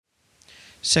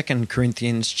2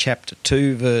 Corinthians chapter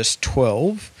 2 verse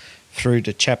 12 through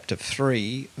to chapter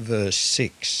 3 verse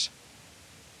 6.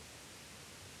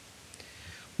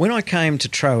 When I came to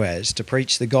Troas to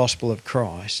preach the gospel of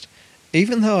Christ,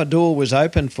 even though a door was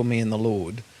opened for me in the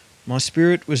Lord, my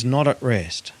spirit was not at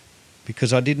rest,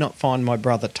 because I did not find my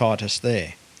brother Titus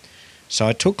there. So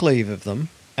I took leave of them,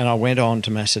 and I went on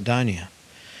to Macedonia.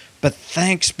 But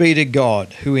thanks be to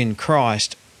God, who in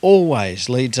Christ always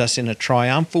leads us in a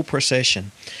triumphal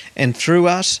procession, and through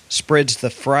us spreads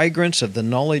the fragrance of the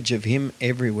knowledge of him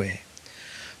everywhere.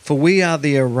 For we are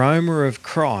the aroma of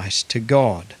Christ to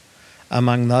God,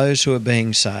 among those who are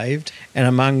being saved, and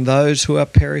among those who are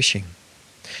perishing.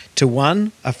 To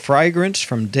one, a fragrance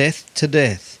from death to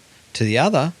death, to the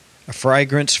other, a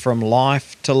fragrance from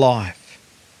life to life.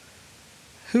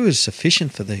 Who is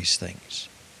sufficient for these things?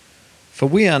 For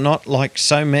we are not like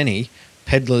so many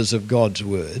peddlers of God's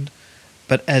word,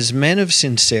 but as men of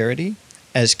sincerity,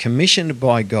 as commissioned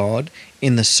by God,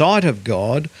 in the sight of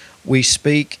God, we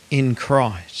speak in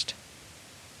Christ.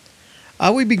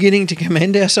 Are we beginning to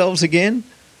commend ourselves again?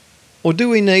 Or do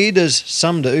we need, as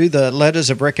some do, the letters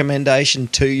of recommendation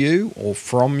to you or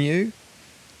from you?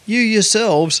 You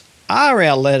yourselves are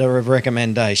our letter of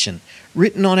recommendation,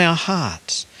 written on our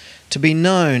hearts, to be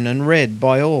known and read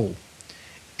by all.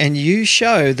 And you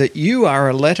show that you are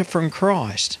a letter from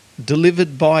Christ,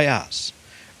 delivered by us,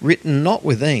 written not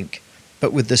with ink,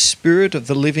 but with the Spirit of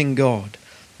the living God,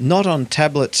 not on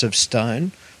tablets of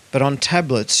stone, but on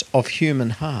tablets of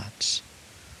human hearts.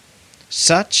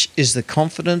 Such is the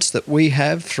confidence that we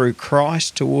have through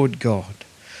Christ toward God.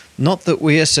 Not that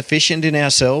we are sufficient in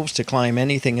ourselves to claim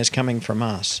anything as coming from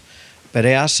us, but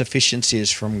our sufficiency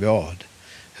is from God,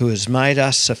 who has made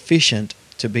us sufficient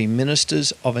to be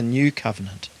ministers of a new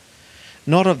covenant,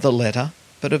 not of the letter,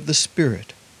 but of the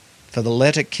Spirit. For the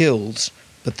letter kills,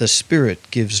 but the Spirit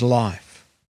gives life.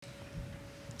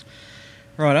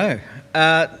 Righto.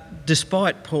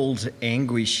 Despite Paul's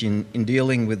anguish in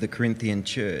dealing with the Corinthian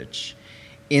church,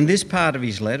 in this part of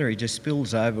his letter, he just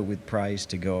spills over with praise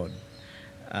to God.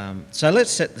 So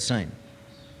let's set the scene.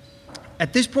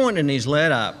 At this point in his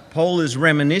letter, Paul is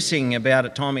reminiscing about a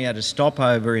time he had a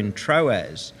stopover in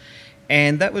Troas,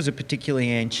 and that was a particularly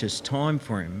anxious time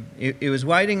for him. He was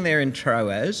waiting there in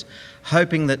Troas,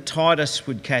 hoping that Titus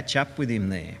would catch up with him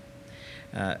there.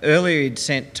 Earlier he'd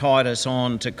sent Titus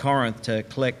on to Corinth to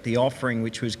collect the offering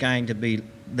which was going to be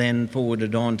then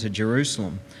forwarded on to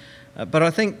Jerusalem. But I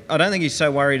don't think he's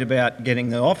so worried about getting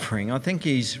the offering. I think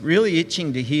he's really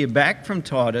itching to hear back from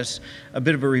Titus a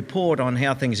bit of a report on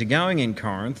how things are going in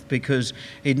Corinth, because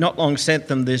he'd not long sent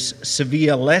them this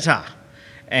severe letter,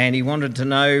 and he wanted to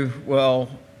know, well,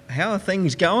 how are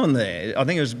things going there? I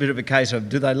think it was a bit of a case of,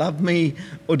 do they love me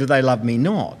or do they love me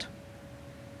not?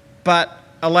 But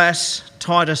alas,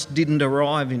 Titus didn't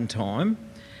arrive in time,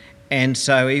 and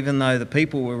so even though the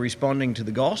people were responding to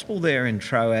the gospel there in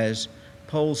Troas,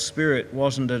 Paul's spirit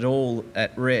wasn't at all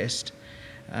at rest.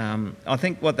 I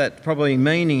think what that's probably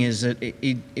meaning is that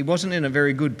he wasn't in a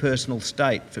very good personal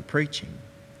state for preaching.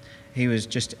 He was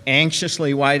just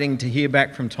anxiously waiting to hear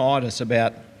back from Titus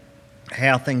about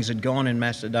how things had gone in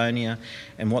Macedonia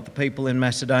and what the people in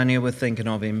Macedonia were thinking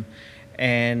of him,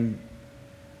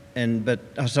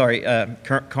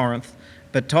 Corinth.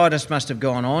 But Titus must have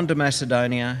gone on to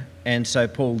Macedonia, and so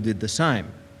Paul did the same.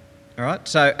 All right.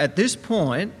 So at this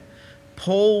point,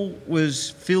 Paul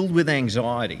was filled with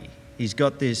anxiety. He's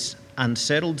got this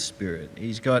unsettled spirit.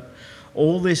 He's got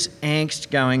all this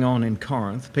angst going on in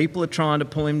Corinth. People are trying to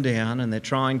pull him down, and they're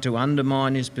trying to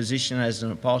undermine his position as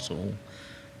an apostle.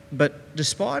 But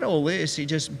despite all this, he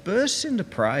just bursts into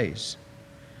praise.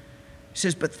 He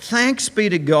says, but thanks be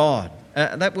to God.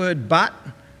 That word but,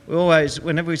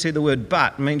 whenever we see the word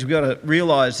but, it means we've got to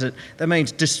realise that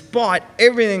means despite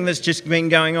everything that's just been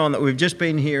going on that we've just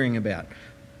been hearing about.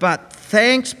 But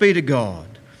thanks be to God,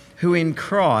 who in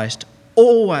Christ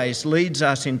always leads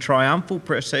us in triumphal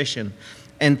procession,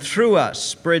 and through us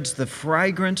spreads the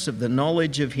fragrance of the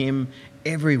knowledge of him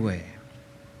everywhere.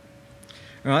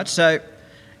 All right, so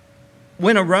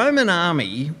when a Roman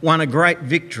army won a great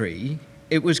victory,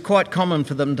 it was quite common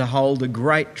for them to hold a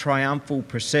great triumphal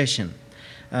procession.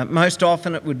 Most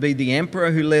often it would be the emperor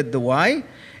who led the way,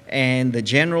 and the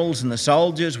generals and the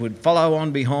soldiers would follow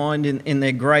on behind in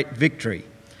their great victory.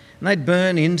 And they'd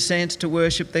burn incense to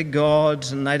worship their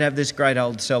gods, and they'd have this great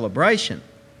old celebration.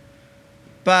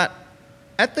 But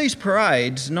at these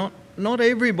parades, not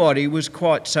everybody was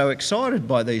quite so excited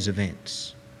by these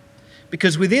events,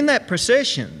 because within that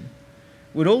procession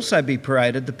would also be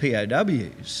paraded the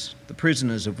POWs, the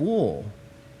prisoners of war.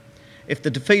 If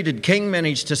the defeated king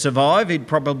managed to survive, he'd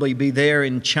probably be there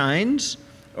in chains,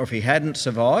 or if he hadn't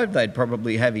survived, they'd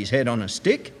probably have his head on a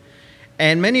stick.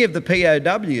 And many of the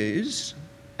POWs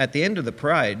at the end of the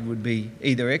parade would be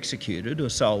either executed or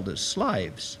sold as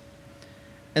slaves.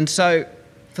 And so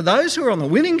for those who were on the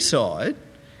winning side,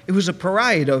 it was a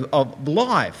parade of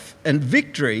life and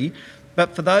victory,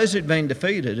 but for those who'd been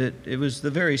defeated, it was the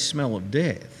very smell of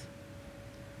death.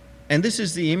 And this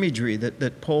is the imagery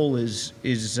that Paul is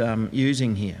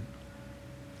using here.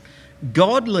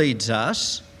 God leads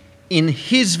us in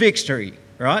his victory,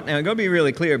 right? Now, I've got to be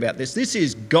really clear about this. This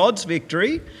is God's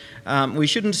victory. We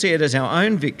shouldn't see it as our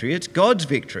own victory. It's God's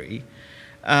victory,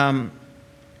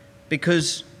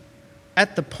 because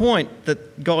at the point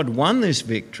that God won this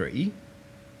victory,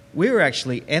 we were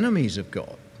actually enemies of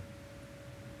God.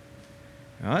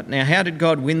 Right? Now, how did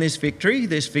God win this victory?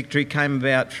 This victory came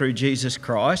about through Jesus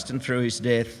Christ and through his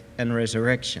death and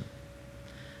resurrection.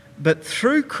 But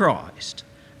through Christ,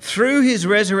 through his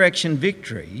resurrection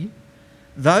victory,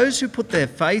 those who put their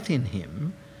faith in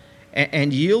him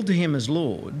and yield to him as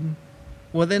Lord,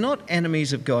 well, they're not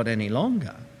enemies of God any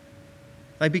longer.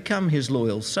 They become his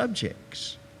loyal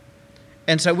subjects.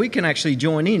 And so we can actually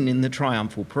join in the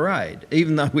triumphal parade.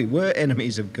 Even though we were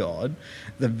enemies of God,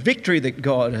 the victory that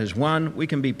God has won, we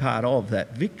can be part of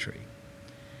that victory.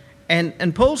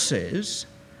 And Paul says,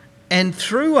 and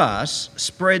through us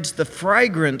spreads the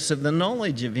fragrance of the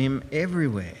knowledge of him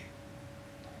everywhere.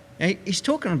 Now, he's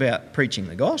talking about preaching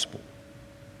the gospel.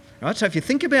 Right? So if you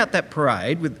think about that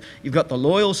parade, you've got the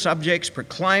loyal subjects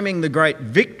proclaiming the great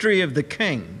victory of the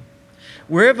king.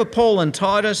 Wherever Paul and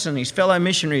Titus and his fellow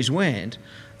missionaries went,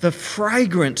 the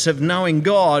fragrance of knowing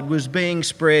God was being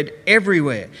spread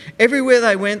everywhere. Everywhere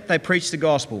they went, they preached the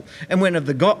gospel. And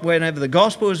whenever the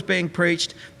gospel was being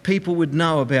preached, people would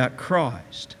know about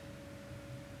Christ.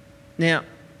 Now,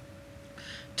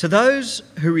 to those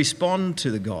who respond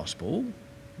to the gospel,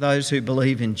 those who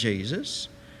believe in Jesus,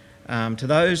 to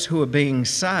those who are being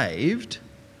saved,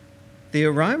 the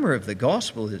aroma of the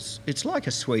gospel it's like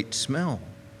a sweet smell.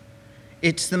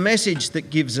 It's the message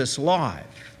that gives us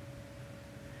life.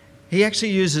 He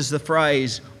actually uses the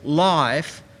phrase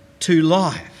life to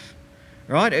life,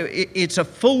 right? It's a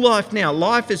full life now.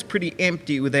 Life is pretty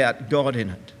empty without God in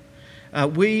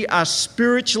it. We are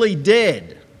spiritually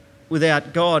dead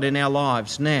without God in our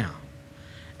lives now.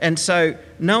 And so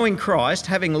knowing Christ,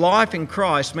 having life in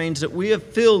Christ, means that we are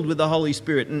filled with the Holy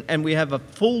Spirit and we have a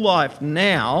full life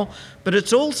now, but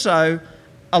it's also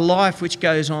a life which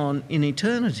goes on in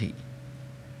eternity.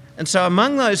 And so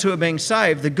among those who are being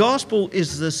saved, the gospel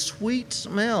is the sweet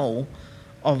smell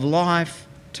of life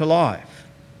to life.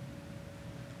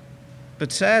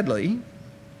 But sadly,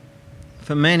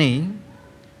 for many,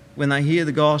 when they hear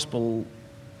the gospel,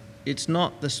 it's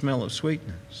not the smell of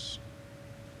sweetness.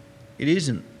 It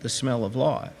isn't the smell of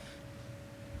life.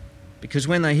 Because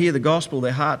when they hear the gospel,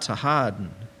 their hearts are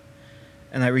hardened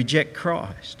and they reject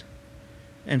Christ.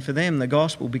 And for them, the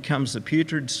gospel becomes the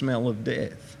putrid smell of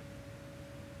death.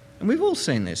 And we've all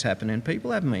seen this happen in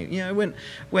people, haven't we? You know,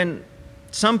 when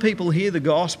some people hear the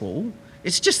gospel,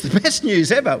 it's just the best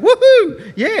news ever.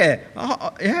 Woohoo! Yeah,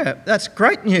 yeah, that's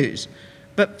great news.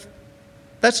 But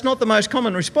that's not the most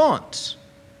common response.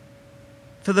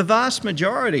 For the vast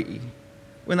majority,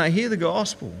 when they hear the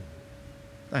gospel,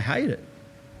 they hate it.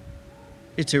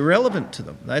 It's irrelevant to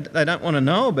them. They don't want to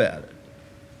know about it.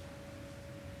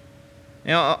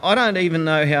 Now, I don't even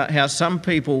know how some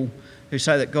people who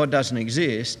say that God doesn't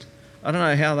exist, I don't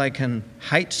know how they can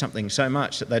hate something so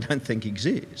much that they don't think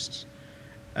exists.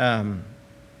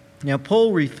 Now,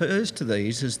 Paul refers to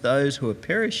these as those who are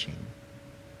perishing.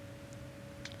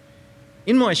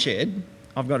 In my shed,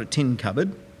 I've got a tin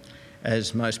cupboard,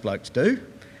 as most blokes do.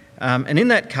 And in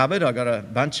that cupboard, I've got a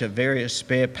bunch of various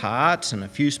spare parts and a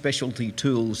few specialty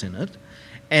tools in it.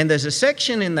 And there's a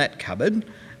section in that cupboard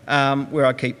where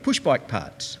I keep push bike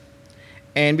parts.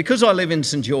 And because I live in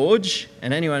St George,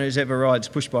 and anyone who's ever rides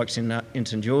push bikes in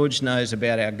St George knows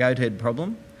about our goat head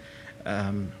problem.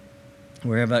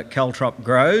 Wherever caltrop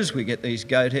grows, we get these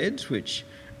goat heads, which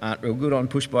aren't real good on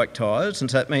push bike tyres, and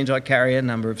so that means I carry a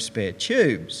number of spare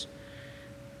tubes.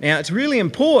 Now, it's really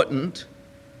important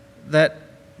that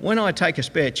when I take a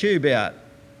spare tube out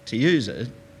to use it,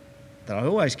 that I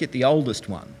always get the oldest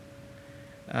one,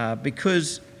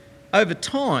 because over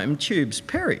time, tubes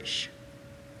perish.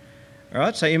 All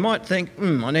right, so you might think,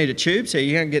 I need a tube, so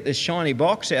you're going to get this shiny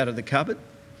box out of the cupboard.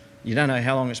 You don't know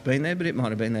how long it's been there, but it might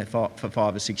have been there for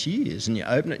 5 or 6 years, and you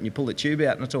open it and you pull the tube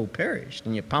out and it's all perished,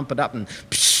 and you pump it up and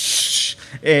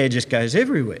air just goes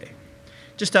everywhere.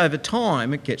 Just over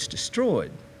time, it gets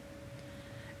destroyed.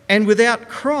 And without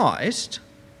Christ,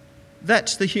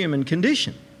 that's the human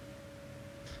condition.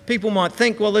 People might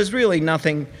think, well, there's really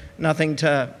nothing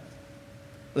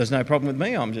there's no problem with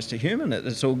me, I'm just a human,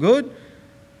 it's all good.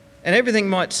 And everything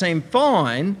might seem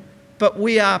fine, but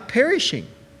we are perishing.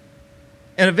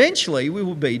 And eventually we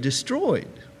will be destroyed.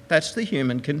 That's the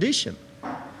human condition.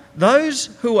 Those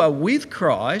who are with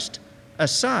Christ are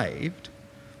saved.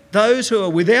 Those who are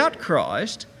without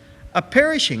Christ are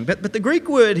perishing. But the Greek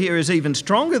word here is even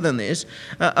stronger than this,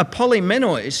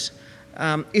 apolymenos.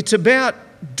 It's about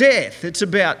death. It's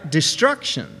about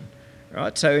destruction.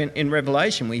 Right? So in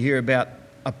Revelation we hear about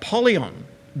Apollyon,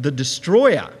 the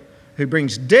destroyer, who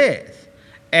brings death.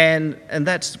 And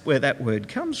that's where that word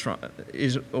comes from,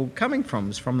 is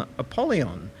from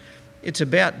Apollyon. It's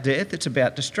about death, it's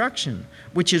about destruction,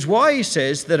 which is why he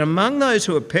says that among those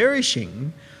who are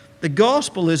perishing, the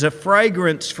gospel is a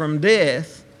fragrance from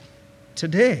death to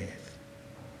death.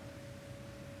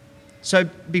 So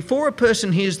before a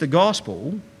person hears the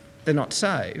gospel, they're not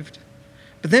saved.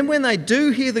 But then when they do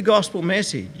hear the gospel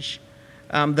message,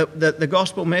 the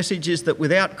gospel message is that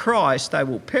without Christ they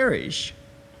will perish,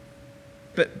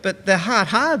 but their heart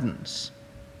hardens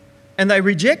and they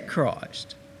reject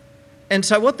Christ. And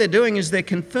so what they're doing is they're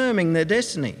confirming their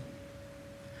destiny.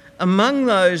 Among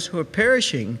those who are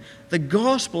perishing, the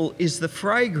gospel is the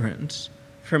fragrance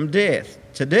from death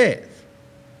to death.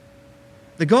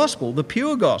 The gospel, the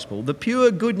pure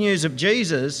good news of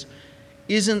Jesus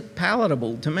isn't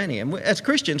palatable to many. And as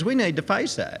Christians, we need to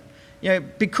face that. You know,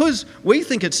 because we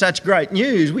think it's such great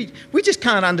news, we just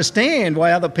can't understand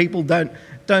why other people don't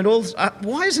all...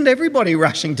 why isn't everybody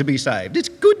rushing to be saved? It's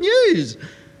good news.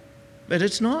 But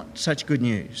it's not such good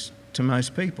news to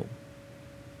most people.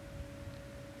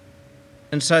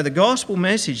 And so the gospel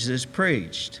message that is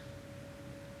preached,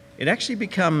 it actually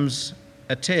becomes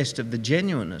a test of the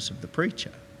genuineness of the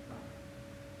preacher.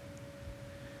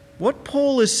 What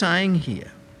Paul is saying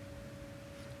here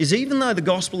is even though the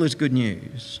gospel is good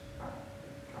news,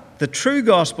 the true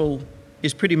gospel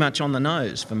is pretty much on the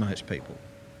nose for most people.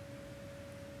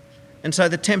 And so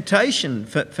the temptation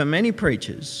for many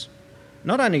preachers,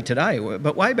 not only today,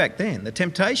 but way back then, the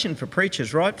temptation for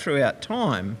preachers right throughout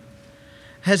time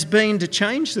has been to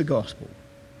change the gospel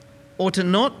or to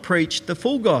not preach the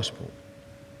full gospel.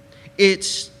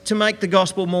 It's to make the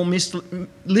gospel more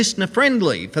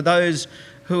listener-friendly for those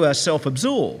who are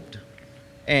self-absorbed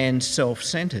and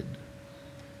self-centred.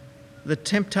 The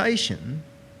temptation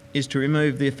is to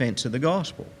remove the offence of the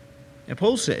gospel. Now,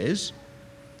 Paul says,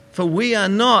 "For we are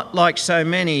not like so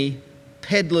many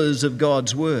peddlers of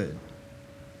God's word,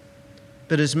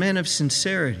 but as men of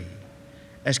sincerity,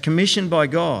 as commissioned by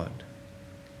God,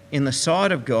 in the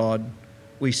sight of God,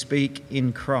 we speak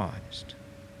in Christ."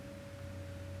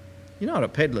 You know what a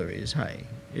peddler is, hey?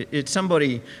 It's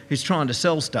somebody who's trying to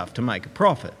sell stuff to make a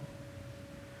profit.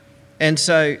 And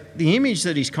so the image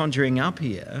that he's conjuring up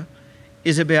here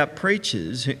is about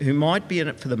preachers who might be in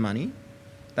it for the money,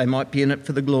 they might be in it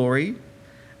for the glory.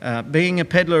 Being a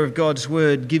peddler of God's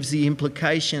word gives the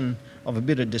implication of a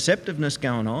bit of deceptiveness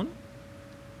going on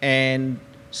and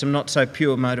some not so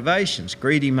pure motivations,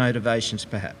 greedy motivations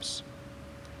perhaps.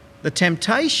 The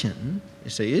temptation,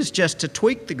 you see, is just to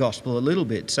tweak the gospel a little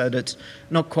bit so that it's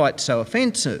not quite so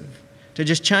offensive, to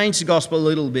just change the gospel a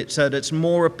little bit so that it's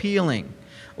more appealing,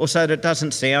 or so that it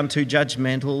doesn't sound too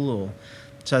judgmental, or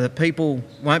so that people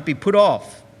won't be put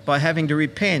off by having to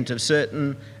repent of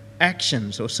certain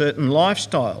actions or certain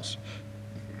lifestyles.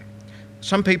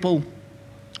 Some people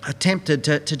are tempted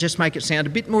to just make it sound a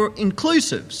bit more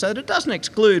inclusive so that it doesn't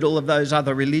exclude all of those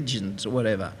other religions or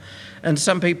whatever. And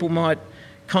some people might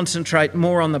concentrate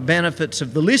more on the benefits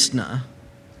of the listener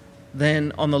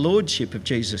than on the lordship of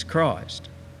Jesus Christ.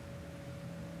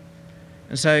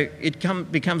 And so it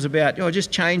becomes about, just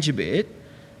change a bit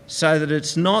so that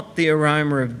it's not the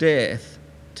aroma of death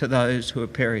to those who are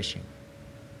perishing.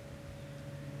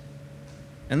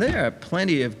 And there are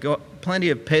plenty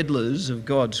of peddlers of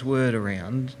God's word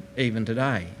around even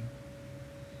today.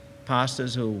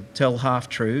 Pastors who'll tell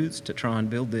half-truths to try and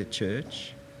build their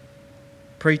church.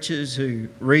 Preachers who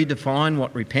redefine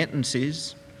what repentance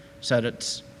is so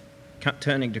that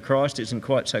turning to Christ isn't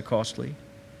quite so costly.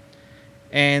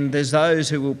 And there's those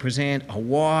who will present a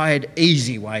wide,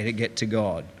 easy way to get to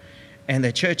God. And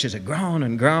their churches are growing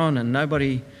and growing and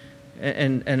nobody...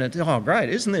 And it's, great,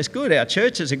 isn't this good? Our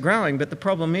churches are growing, but the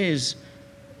problem is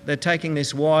they're taking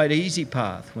this wide, easy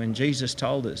path when Jesus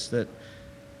told us that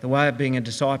the way of being a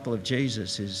disciple of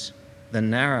Jesus is the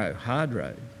narrow, hard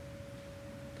road.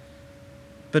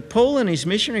 But Paul and his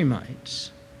missionary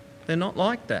mates, they're not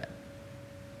like that.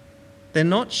 They're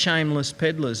not shameless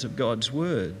peddlers of God's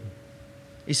word.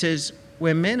 He says,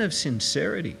 we're men of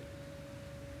sincerity.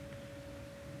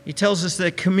 He tells us they're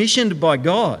commissioned by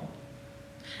God.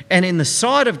 And in the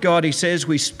sight of God, he says,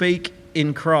 we speak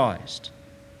in Christ.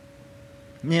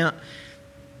 Now,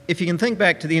 if you can think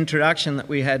back to the introduction that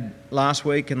we had last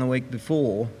week and the week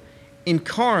before, in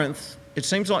Corinth, it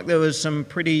seems like there was some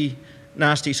pretty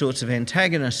nasty sorts of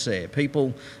antagonists there.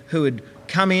 People who had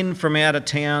come in from out of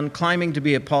town claiming to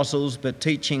be apostles but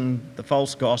teaching the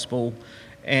false gospel.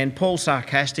 And Paul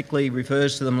sarcastically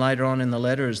refers to them later on in the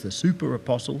letter as the super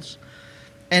apostles.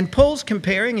 And Paul's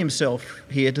comparing himself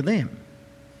here to them.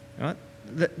 Right?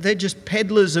 They're just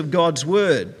peddlers of God's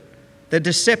word. They're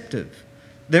deceptive.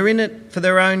 They're in it for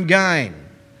their own gain.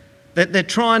 They're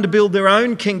trying to build their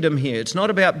own kingdom here. It's not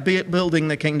about building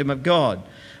the kingdom of God.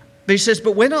 But he says,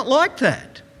 but we're not like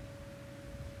that.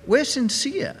 We're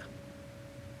sincere.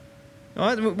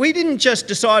 Right? We didn't just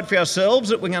decide for ourselves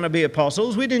that we're going to be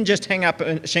apostles. We didn't just hang up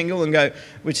a shingle and go,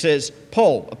 which says,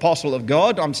 Paul, apostle of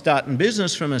God, I'm starting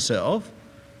business for myself.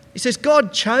 He says,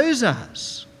 God chose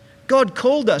us. God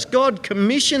called us. God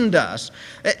commissioned us.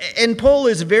 And Paul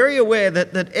is very aware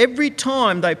that every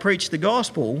time they preach the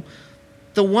gospel,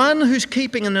 the one who's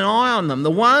keeping an eye on them,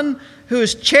 the one who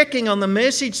is checking on the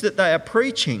message that they are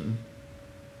preaching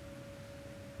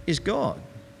is God.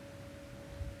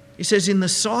 He says, in the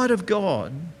sight of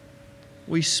God,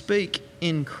 we speak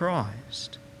in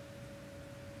Christ.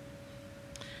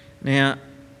 Now,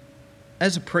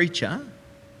 as a preacher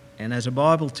and as a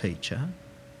Bible teacher,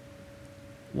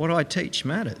 what I teach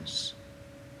matters.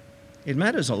 It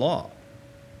matters a lot.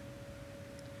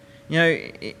 You know,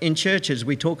 in churches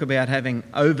we talk about having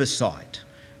oversight,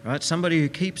 right? Somebody who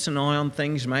keeps an eye on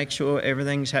things, makes sure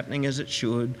everything's happening as it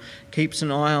should, keeps an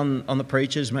eye on the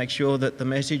preachers, makes sure that the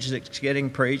message that's getting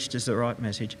preached is the right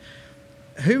message.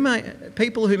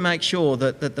 People who make sure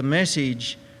that the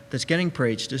message that's getting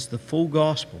preached is the full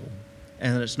gospel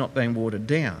and that it's not being watered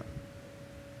down.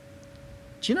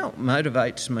 Do you know what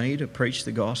motivates me to preach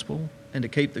the gospel and to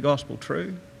keep the gospel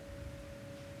true?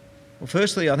 Well,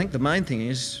 firstly, I think the main thing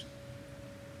is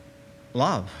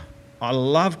love. I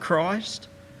love Christ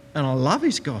and I love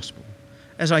his gospel.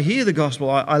 As I hear the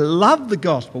gospel, I love the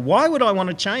gospel. Why would I want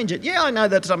to change it? Yeah, I know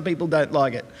that some people don't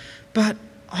like it, but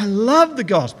I love the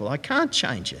gospel. I can't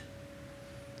change it.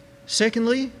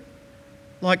 Secondly,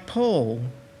 like Paul,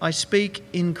 I speak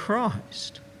in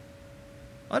Christ.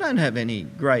 I don't have any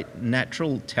great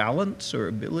natural talents or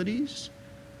abilities.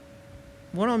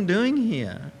 What I'm doing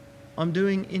here, I'm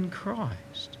doing in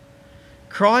Christ.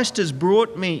 Christ has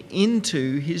brought me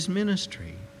into his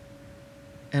ministry,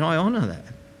 and I honour that.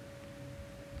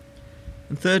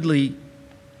 And thirdly,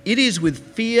 it is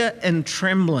with fear and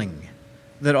trembling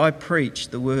that I preach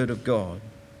the word of God.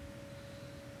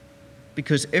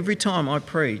 Because every time I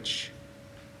preach,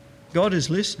 God is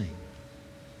listening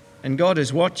and God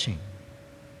is watching.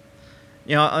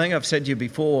 You know, I think I've said to you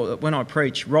before that when I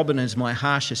preach, Robin is my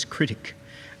harshest critic.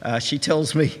 She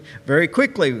tells me very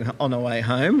quickly on the way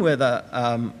home whether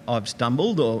I've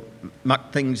stumbled or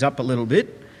mucked things up a little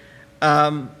bit.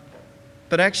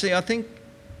 But actually, I think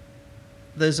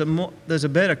there's a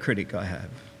better critic I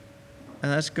have,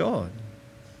 and that's God.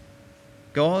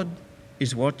 God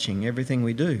is watching everything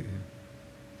we do.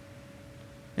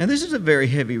 Now, this is a very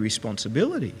heavy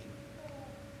responsibility.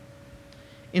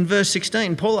 In verse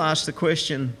 16, Paul asks the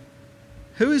question,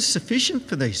 who is sufficient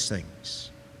for these things?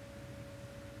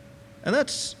 And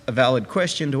that's a valid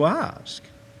question to ask.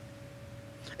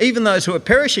 Even those who are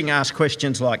perishing ask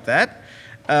questions like that.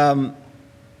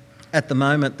 At the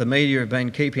moment, the media have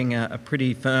been keeping a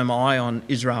pretty firm eye on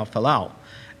Israel Folau.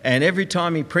 And every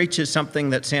time he preaches something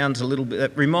that sounds a little bit,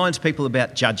 that reminds people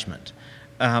about judgment.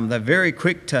 They're very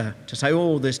quick to say,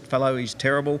 oh, this fellow is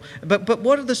terrible. But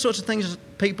what are the sorts of things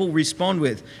people respond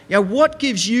with? You know, what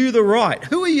gives you the right?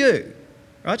 Who are you?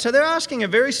 Right? So they're asking a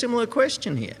very similar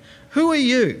question here. Who are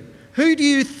you? Who do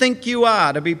you think you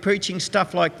are to be preaching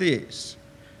stuff like this?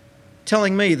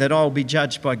 Telling me that I'll be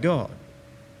judged by God.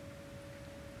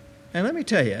 And let me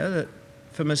tell you that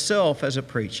for myself as a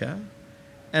preacher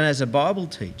and as a Bible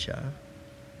teacher,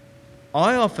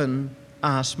 I often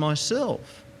ask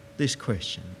myself this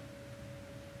question.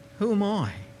 Who am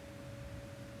I?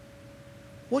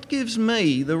 What gives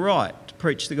me the right to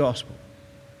preach the gospel?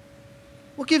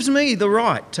 What gives me the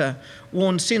right to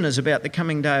warn sinners about the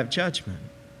coming day of judgment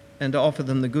and to offer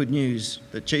them the good news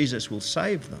that Jesus will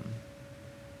save them?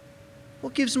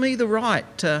 What gives me the right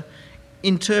to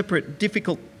interpret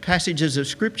difficult passages of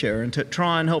Scripture and to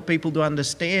try and help people to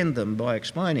understand them by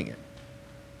explaining it?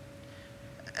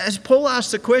 As Paul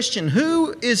asks the question,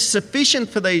 who is sufficient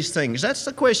for these things? That's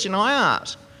the question I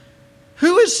ask.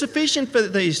 Who is sufficient for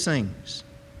these things?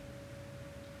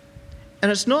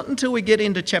 And it's not until we get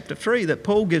into chapter 3 that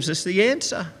Paul gives us the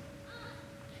answer.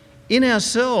 In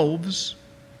ourselves,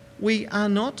 we are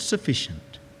not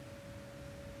sufficient.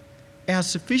 Our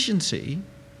sufficiency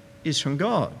is from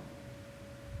God.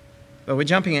 But we're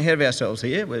jumping ahead of ourselves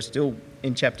here. We're still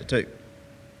in chapter 2.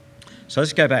 So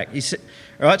let's go back.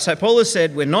 So Paul has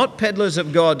said we're not peddlers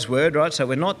of God's word, right? So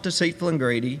we're not deceitful and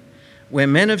greedy. We're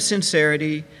men of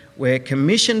sincerity. We're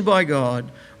commissioned by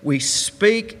God. We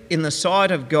speak in the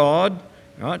sight of God,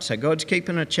 right? So God's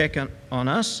keeping a check on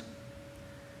us.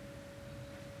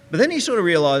 But then he sort of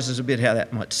realises a bit how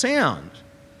that might sound,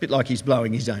 a bit like he's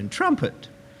blowing his own trumpet.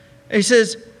 He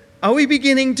says, are we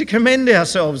beginning to commend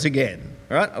ourselves again?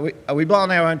 Right? Are we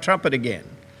blowing our own trumpet again?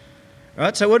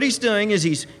 Right? So what he's doing is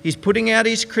he's putting out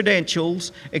his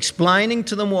credentials, explaining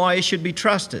to them why he should be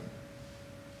trusted.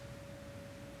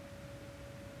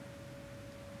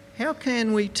 How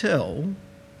can we tell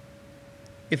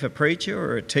if a preacher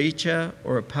or a teacher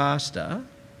or a pastor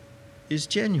is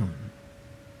genuine?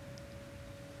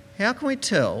 How can we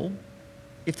tell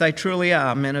if they truly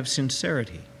are men of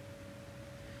sincerity?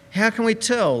 How can we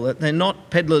tell that they're not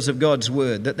peddlers of God's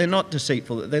word, that they're not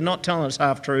deceitful, that they're not telling us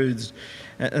half-truths,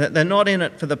 that they're not in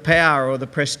it for the power or the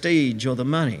prestige or the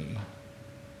money?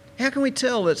 How can we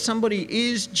tell that somebody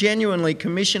is genuinely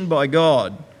commissioned by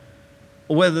God,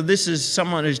 or whether this is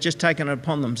someone who's just taken it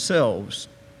upon themselves?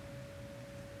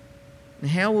 And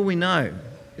how will we know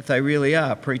if they really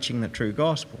are preaching the true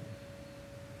gospel?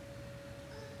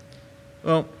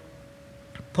 Well,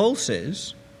 Paul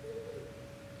says,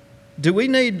 do we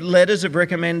need letters of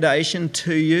recommendation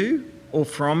to you or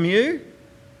from you?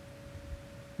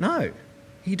 No.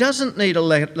 He doesn't need a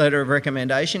letter of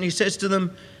recommendation. He says to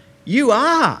them, you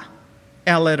are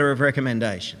our letter of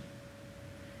recommendation.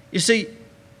 You see,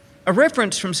 a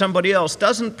reference from somebody else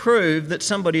doesn't prove that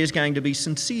somebody is going to be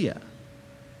sincere.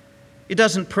 It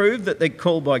doesn't prove that they're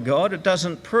called by God. It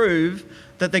doesn't prove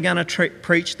that they're going to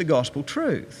preach the gospel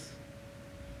truth.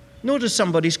 Nor does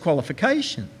somebody's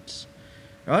qualifications.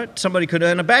 Right? Somebody could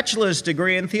earn a bachelor's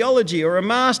degree in theology or a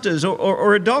master's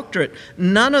or a doctorate.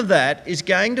 None of that is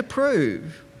going to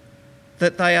prove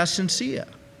that they are sincere.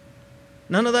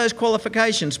 None of those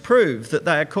qualifications prove that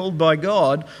they are called by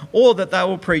God or that they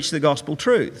will preach the gospel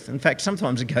truth. In fact,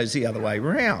 sometimes it goes the other way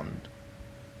around.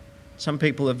 Some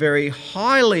people are very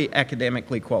highly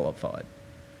academically qualified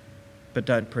but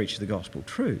don't preach the gospel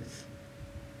truth.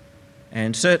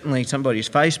 And certainly somebody's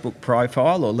Facebook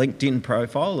profile or LinkedIn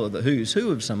profile or the who's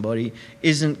who of somebody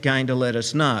isn't going to let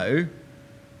us know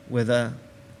whether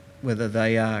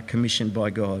they are commissioned by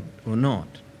God or not.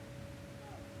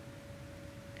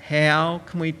 How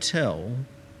can we tell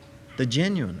the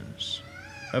genuineness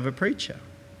of a preacher?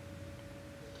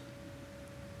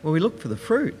 Well, we look for the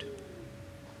fruit.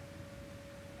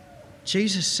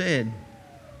 Jesus said,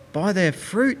 by their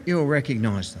fruit you'll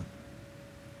recognise them.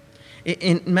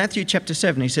 In Matthew chapter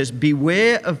 7, he says,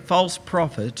 beware of false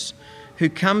prophets who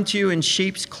come to you in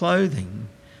sheep's clothing,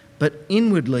 but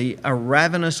inwardly are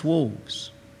ravenous wolves.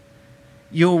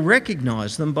 You'll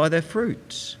recognise them by their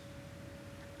fruits.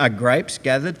 Are grapes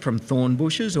gathered from thorn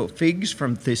bushes or figs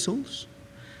from thistles?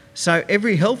 So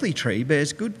every healthy tree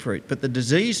bears good fruit, but the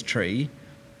diseased tree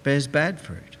bears bad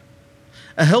fruit.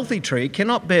 A healthy tree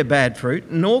cannot bear bad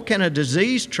fruit, nor can a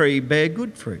diseased tree bear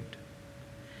good fruit.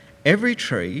 Every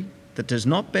tree that does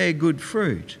not bear good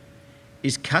fruit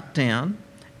is cut down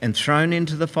and thrown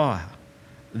into the fire.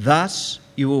 Thus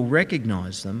you will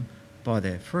recognise them by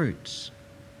their fruits.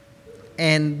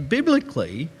 And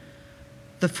biblically,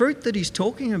 the fruit that he's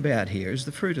talking about here is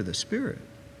the fruit of the Spirit.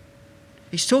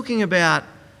 He's talking about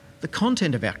the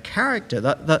content of our character.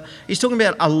 He's talking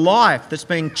about a life that's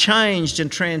being changed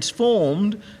and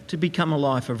transformed to become a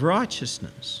life of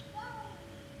righteousness.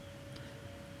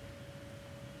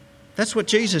 That's what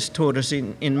Jesus taught us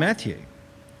in Matthew.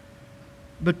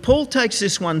 But Paul takes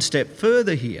this one step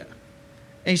further here.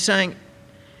 He's saying,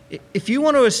 if you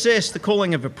want to assess the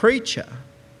calling of a preacher,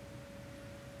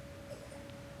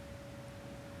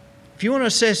 if you want to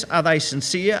assess, are they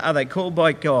sincere, are they called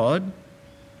by God,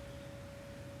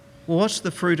 well, what's the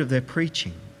fruit of their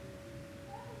preaching?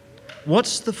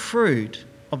 What's the fruit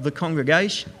of the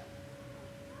congregation?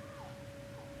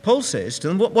 Paul says to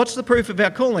them, what's the proof of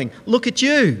our calling? Look at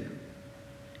you.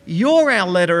 You're our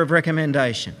letter of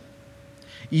recommendation.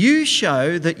 You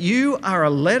show that you are a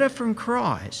letter from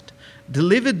Christ,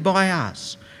 delivered by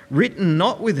us, written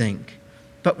not with ink,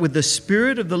 but with the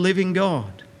Spirit of the living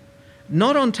God,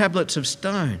 not on tablets of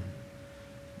stone,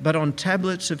 but on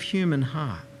tablets of human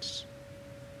hearts.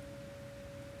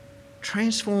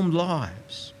 Transformed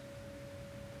lives.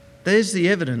 There's the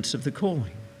evidence of the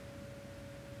calling.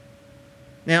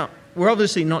 Now, we're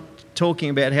obviously not talking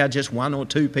about how just one or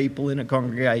two people in a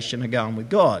congregation are going with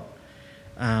God.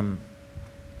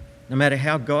 No matter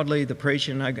how godly the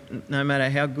preacher, no matter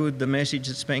how good the message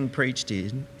that's being preached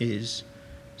is,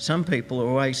 some people are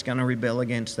always going to rebel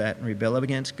against that and rebel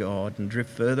against God and drift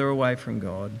further away from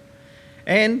God.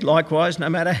 And likewise, no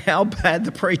matter how bad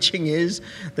the preaching is,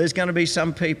 there's going to be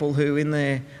some people who in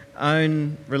their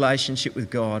own relationship with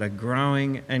God are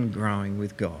growing and growing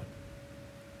with God.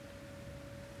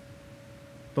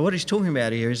 But what he's talking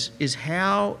about here is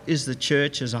how is the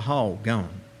church as a whole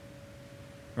going?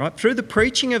 Right? Through the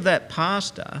preaching of that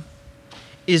pastor,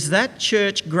 is that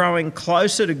church growing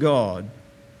closer to God,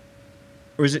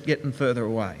 or is it getting further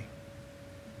away?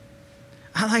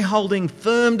 Are they holding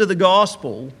firm to the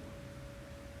gospel,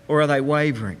 or are they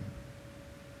wavering?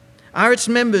 Are its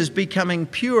members becoming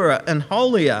purer and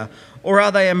holier, or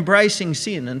are they embracing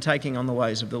sin and taking on the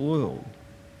ways of the world?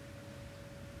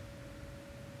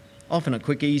 Often a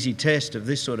quick, easy test of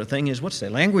this sort of thing is, what's their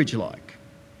language like?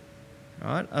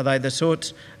 Right? Are they the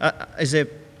sorts?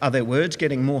 Are their words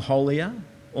getting more holier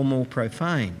or more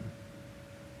profane?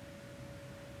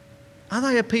 Are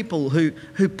they a people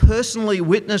who personally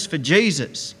witness for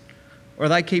Jesus, or are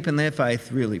they keeping their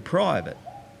faith really private?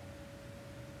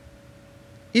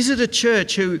 Is it a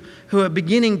church who are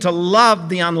beginning to love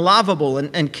the unlovable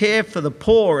and care for the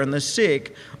poor and the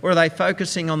sick, or are they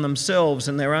focusing on themselves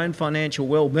and their own financial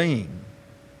well-being?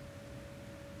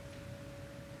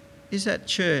 Is that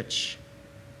church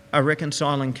a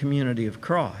reconciling community of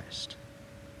Christ?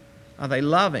 Are they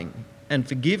loving and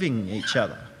forgiving each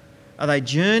other? Are they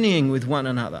journeying with one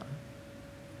another?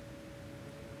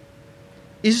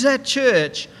 Is that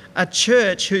church a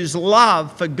church whose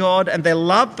love for God and their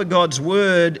love for God's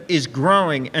word is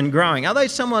growing and growing? Are they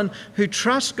someone who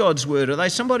trusts God's word? Are they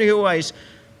somebody who always,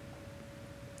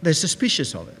 they're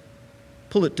suspicious of it,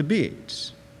 pull it to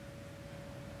bits?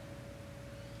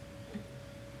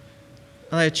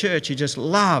 Are they a church who just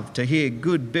love to hear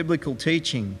good biblical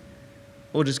teaching?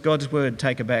 Or does God's word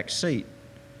take a back seat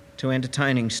to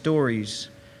entertaining stories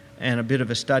and a bit of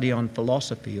a study on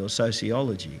philosophy or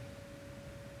sociology?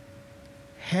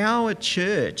 How a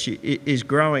church is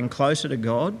growing closer to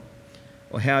God,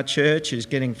 or how a church is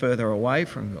getting further away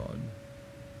from God,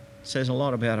 says a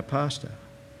lot about a pastor.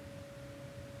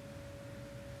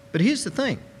 But here's the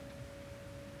thing.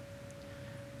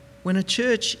 When a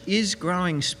church is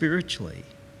growing spiritually,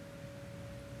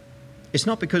 it's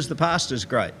not because the pastor's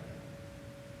great.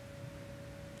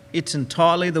 It's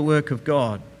entirely the work of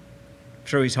God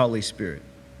through His Holy Spirit.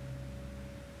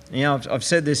 You know, I've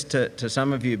said this to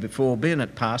some of you before, being a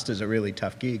pastor's a really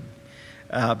tough gig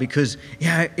because, you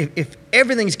know, if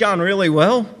everything's going really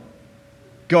well,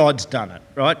 God's done it,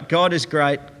 right? God is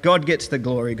great. God gets the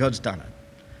glory. God's done it.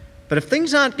 But if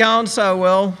things aren't going so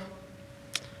well,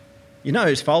 you know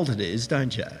whose fault it is,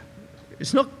 don't you?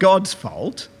 It's not God's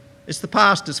fault. It's the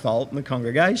pastor's fault and the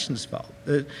congregation's fault.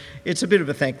 It's a bit of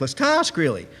a thankless task,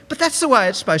 really. But that's the way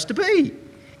it's supposed to be.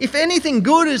 If anything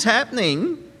good is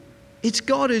happening, it's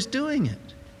God who's doing it.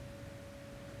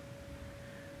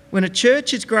 When a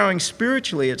church is growing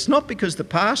spiritually, it's not because the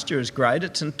pastor is great,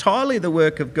 it's entirely the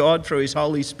work of God through His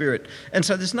Holy Spirit. And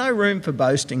so there's no room for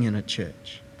boasting in a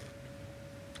church.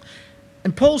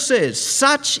 And Paul says,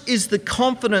 such is the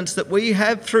confidence that we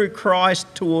have through Christ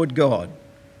toward God.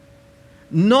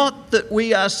 Not that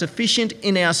we are sufficient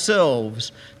in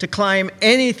ourselves to claim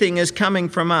anything as coming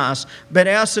from us, but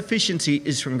our sufficiency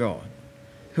is from God,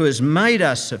 who has made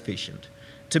us sufficient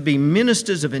to be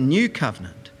ministers of a new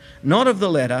covenant, not of the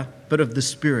letter, but of the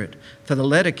Spirit. For the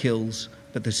letter kills,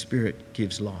 but the Spirit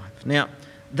gives life. Now,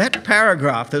 that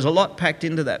paragraph, there's a lot packed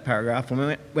into that paragraph,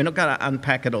 and we're not going to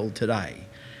unpack it all today.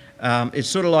 It's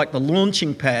sort of like the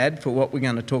launching pad for what we're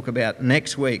going to talk about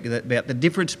next week, about the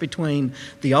difference between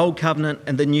the old covenant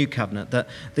and the new covenant,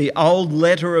 the old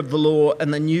letter of the law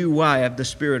and the new way of the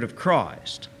Spirit of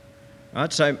Christ.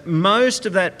 Right, so most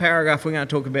of that paragraph we're going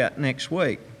to talk about next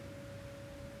week.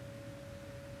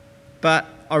 But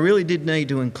I really did need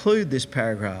to include this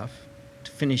paragraph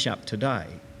to finish up today.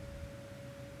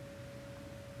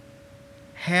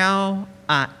 How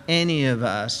are any of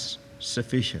us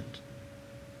sufficient?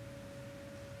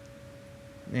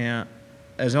 Now,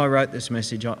 as I wrote this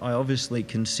message, I obviously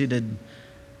considered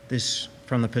this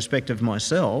from the perspective of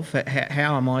myself.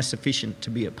 How am I sufficient to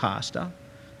be a pastor?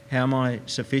 How am I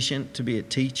sufficient to be a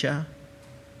teacher?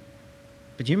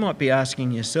 But you might be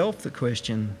asking yourself the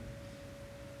question,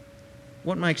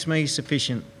 what makes me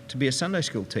sufficient to be a Sunday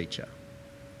school teacher?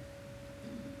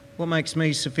 What makes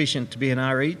me sufficient to be an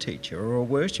RE teacher or a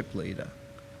worship leader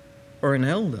or an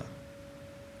elder?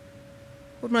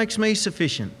 What makes me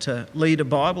sufficient to lead a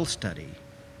Bible study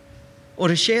or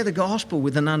to share the gospel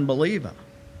with an unbeliever?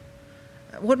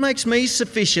 what makes me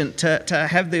sufficient to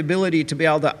have the ability to be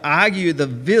able to argue the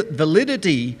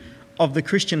validity of the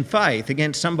Christian faith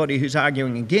against somebody who's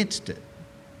arguing against it?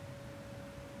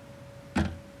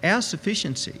 Our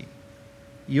sufficiency,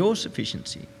 your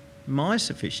sufficiency, my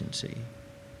sufficiency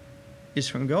is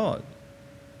from God.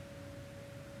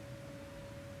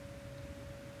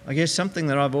 I guess something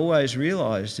that I've always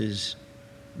realised is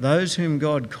those whom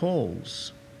God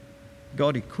calls,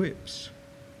 God equips.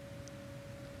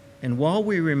 And while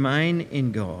we remain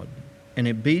in God and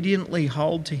obediently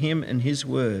hold to Him and His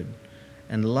word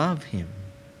and love Him,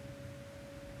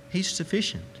 He's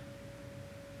sufficient.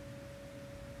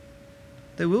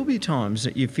 There will be times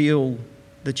that you feel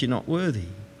that you're not worthy.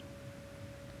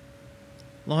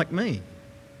 Like me.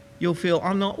 You'll feel,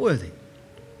 I'm not worthy.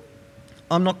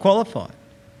 I'm not qualified.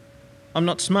 I'm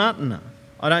not smart enough.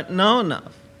 I don't know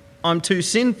enough. I'm too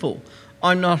sinful.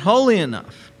 I'm not holy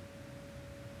enough.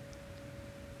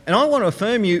 And I want to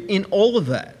affirm you in all of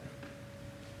that.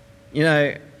 You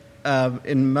know,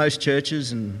 in most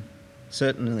churches and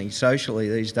certainly socially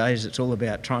these days, it's all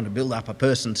about trying to build up a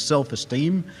person's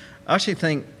self-esteem. I actually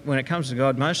think when it comes to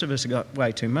God, most of us have got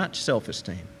way too much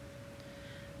self-esteem.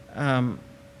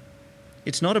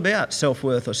 It's not about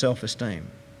self-worth or self-esteem.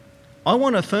 I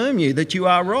want to affirm you that you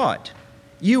are right.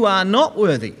 You are not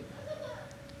worthy.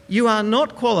 You are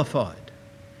not qualified.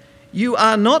 You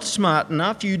are not smart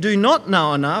enough. You do not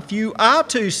know enough. You are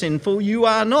too sinful. You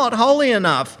are not holy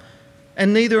enough.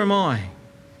 And neither am I.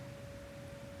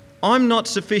 I'm not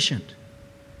sufficient.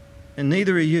 And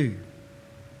neither are you.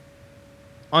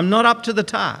 I'm not up to the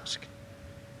task.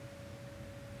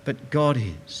 But God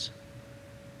is.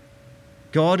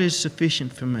 God is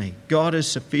sufficient for me. God is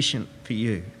sufficient for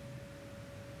you.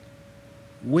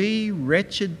 We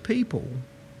wretched people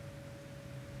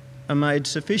are made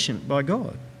sufficient by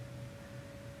God.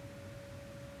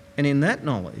 And in that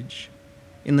knowledge,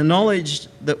 in the knowledge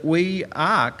that we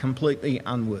are completely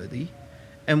unworthy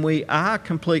and we are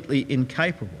completely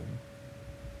incapable,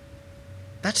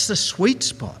 that's the sweet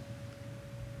spot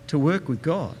to work with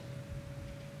God.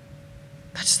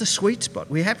 That's the sweet spot.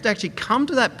 We have to actually come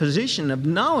to that position of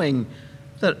knowing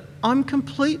that I'm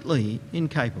completely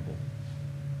incapable.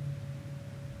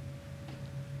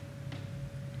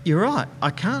 You're right,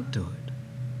 I can't do it.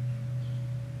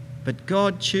 But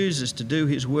God chooses to do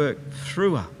His work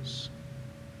through us.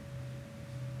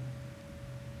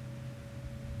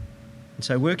 And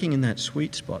so working in that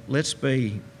sweet spot, let's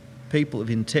be people of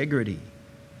integrity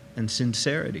and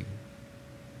sincerity.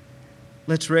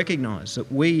 Let's recognise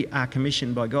that we are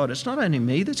commissioned by God. It's not only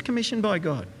me that's commissioned by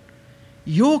God.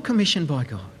 You're commissioned by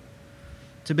God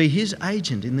to be His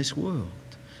agent in this world,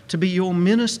 to be your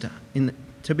minister,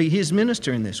 to be His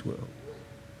minister in this world.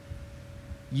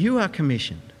 You are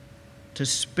commissioned to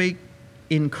speak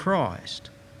in Christ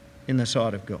in the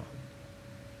sight of God.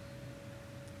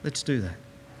 Let's do that.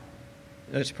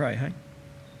 Let's pray, hey?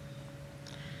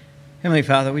 Heavenly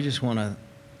Father, we just want to,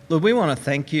 Lord, we want to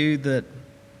thank You that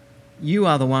You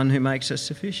are the one who makes us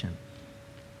sufficient.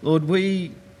 Lord,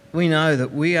 we know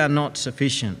that we are not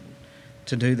sufficient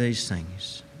to do these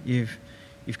things. You've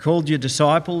called Your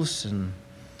disciples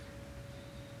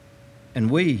and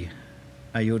we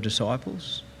are Your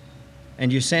disciples.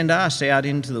 And You send us out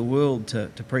into the world to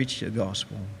preach Your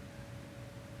gospel.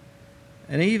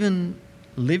 And even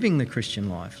living the Christian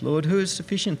life, Lord, who is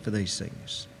sufficient for these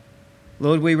things?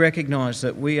 Lord, we recognise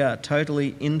that we are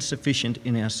totally insufficient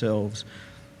in ourselves,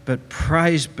 but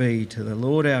praise be to the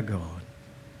Lord our God,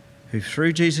 who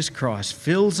through Jesus Christ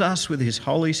fills us with His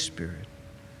Holy Spirit.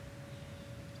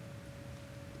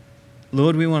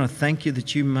 Lord, we want to thank You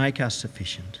that You make us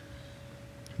sufficient,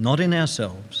 not in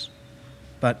ourselves,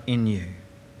 but in You.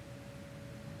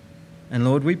 And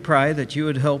Lord, we pray that You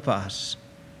would help us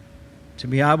to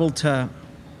be able to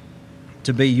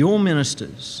be Your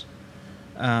ministers,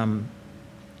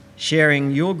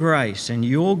 sharing Your grace and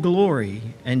Your glory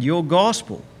and Your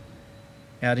gospel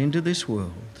out into this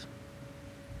world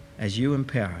as You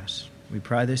empower us. We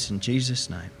pray this in Jesus'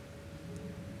 name.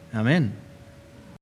 Amen.